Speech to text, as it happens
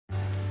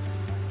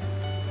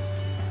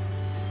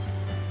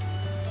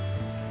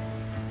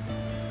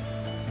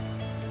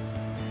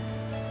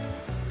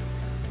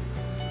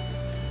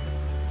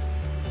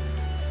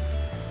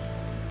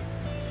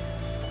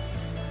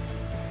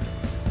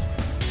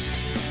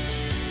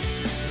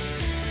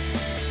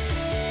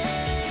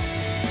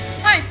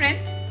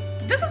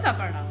this is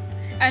Aparna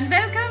and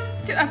welcome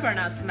to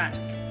Aparna's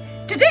Magic.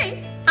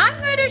 Today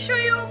I'm going to show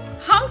you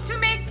how to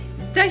make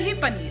Dahi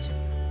Paneer,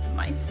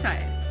 my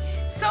style.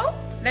 So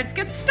let's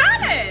get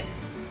started.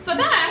 For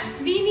that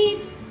we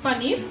need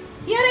paneer.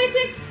 Here I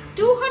take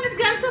 200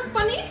 grams of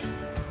paneer.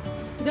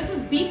 This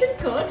is beaten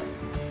curd.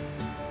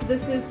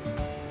 This is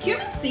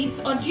cumin seeds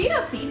or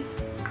jeera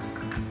seeds.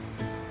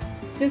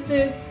 This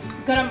is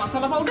Garam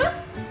Masala Powder.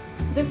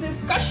 This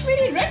is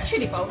Kashmiri red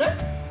chilli powder.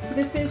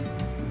 This is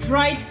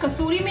dried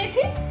Kasoori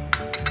methi.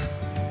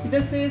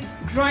 This is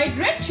dried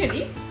red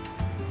chilli.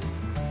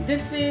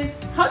 This is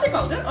haldi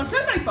powder or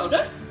turmeric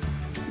powder.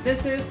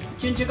 This is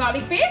ginger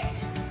garlic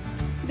paste.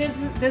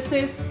 This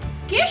is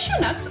cashew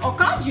nuts or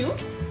cashew.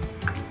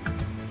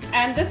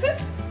 And this is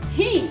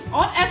hing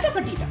or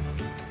Asafetida.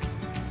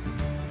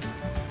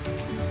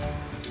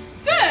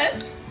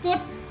 First, put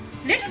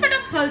little bit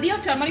of haldi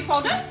or turmeric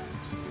powder.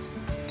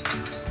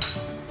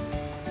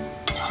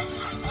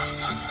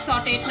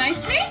 Saute it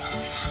nicely.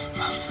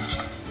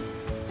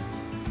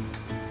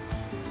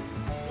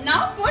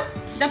 Now put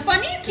the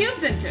paneer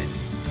cubes into it.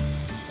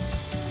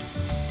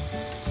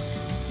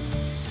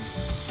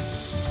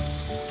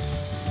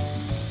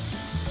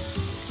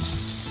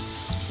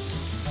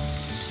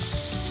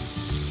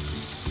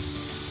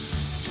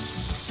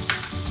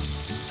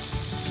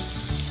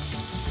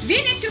 We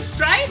need to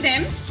fry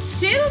them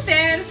till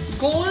they're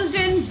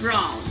golden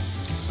brown.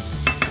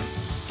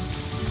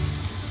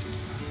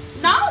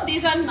 Now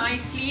these are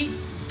nicely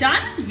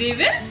done. We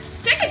will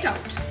take it out.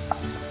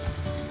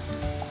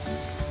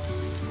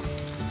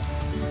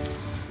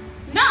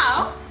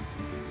 Now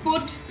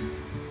put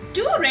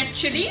 2 red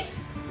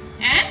chilies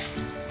and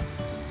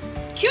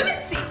cumin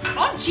seeds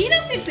or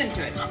jeera seeds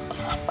into it.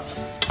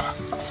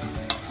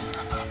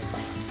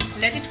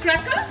 Let it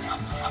crackle.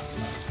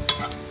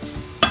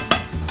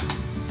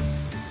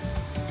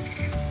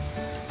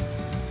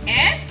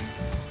 Add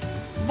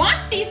 1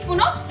 teaspoon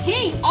of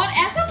hing or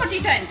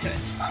Asafetida into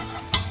it.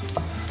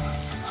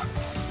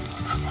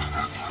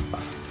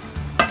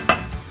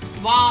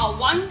 Wow,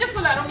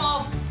 wonderful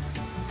aroma of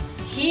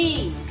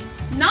hing.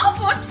 Now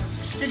put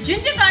the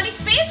ginger garlic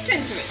paste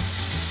into it.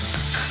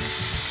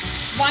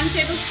 1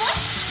 tablespoon.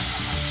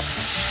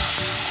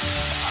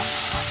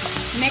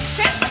 Mix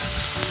it.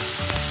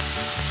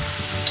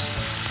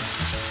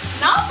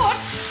 Now put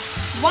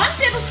 1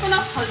 tablespoon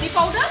of haldi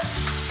powder.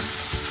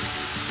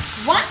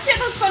 1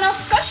 tablespoon of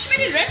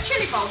Kashmiri red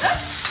chilli powder,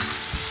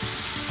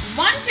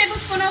 1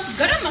 tablespoon of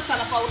Garam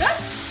Masala Powder,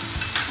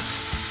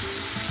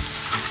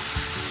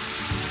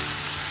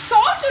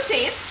 salt to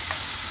taste,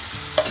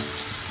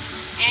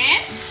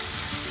 and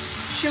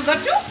sugar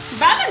to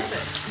balance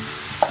it.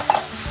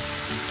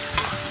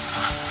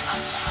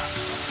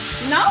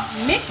 Now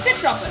mix it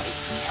properly.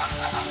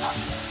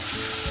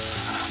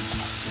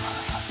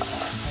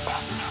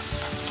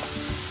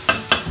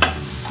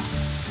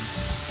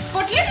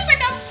 Put little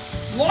bit of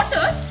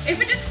water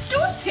if it is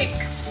too thick.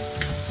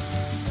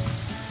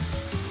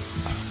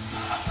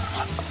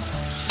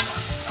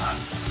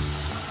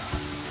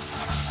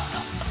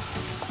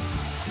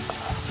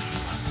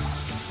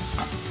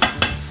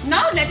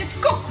 Now let it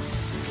cook.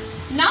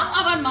 Now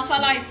our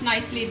masala is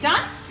nicely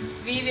done.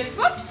 We will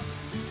put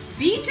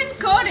beaten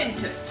curd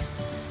into it.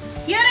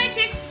 Here I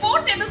take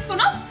 4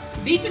 tablespoons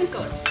of beaten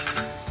curd.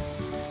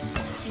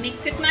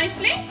 Mix it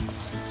nicely.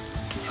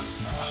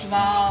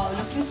 Wow,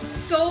 looking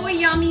so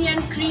yummy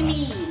and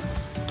creamy.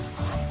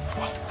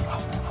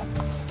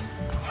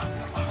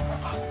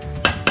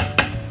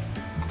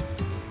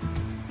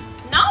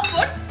 Now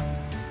put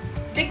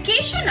the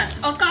cashew nuts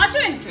or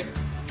cashew into it.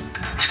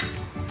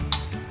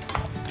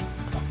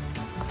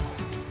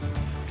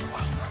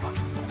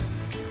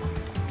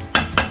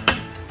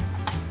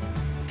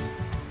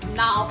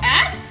 Now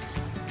add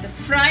the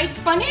fried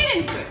paneer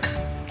into it.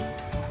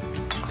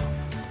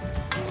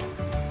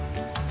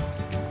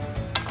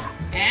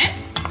 And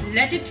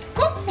let it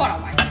cook for a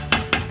while.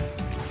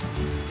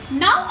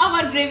 Now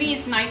our gravy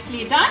is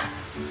nicely done.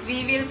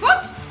 We will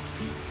put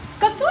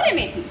Kasoori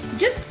methi.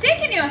 Just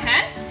take in your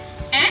hand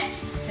and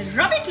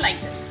rub it like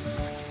this.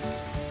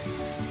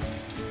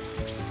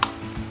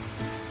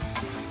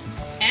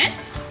 And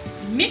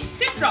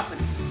mix it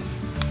properly.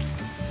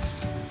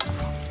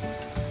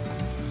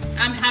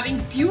 I'm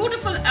having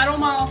beautiful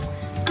aroma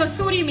of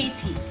Kasoori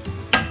methi.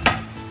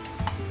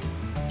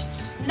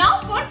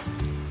 Now put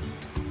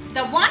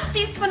the 1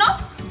 teaspoon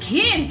of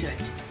ghee into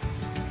it.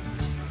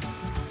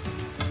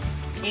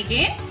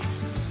 Again,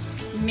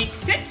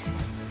 mix it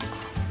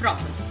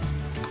properly.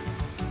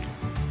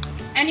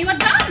 And you are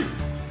done.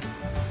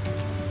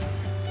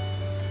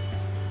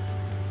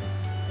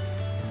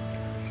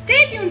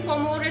 Stay tuned for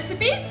more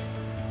recipes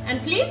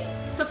and please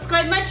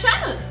subscribe my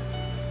channel.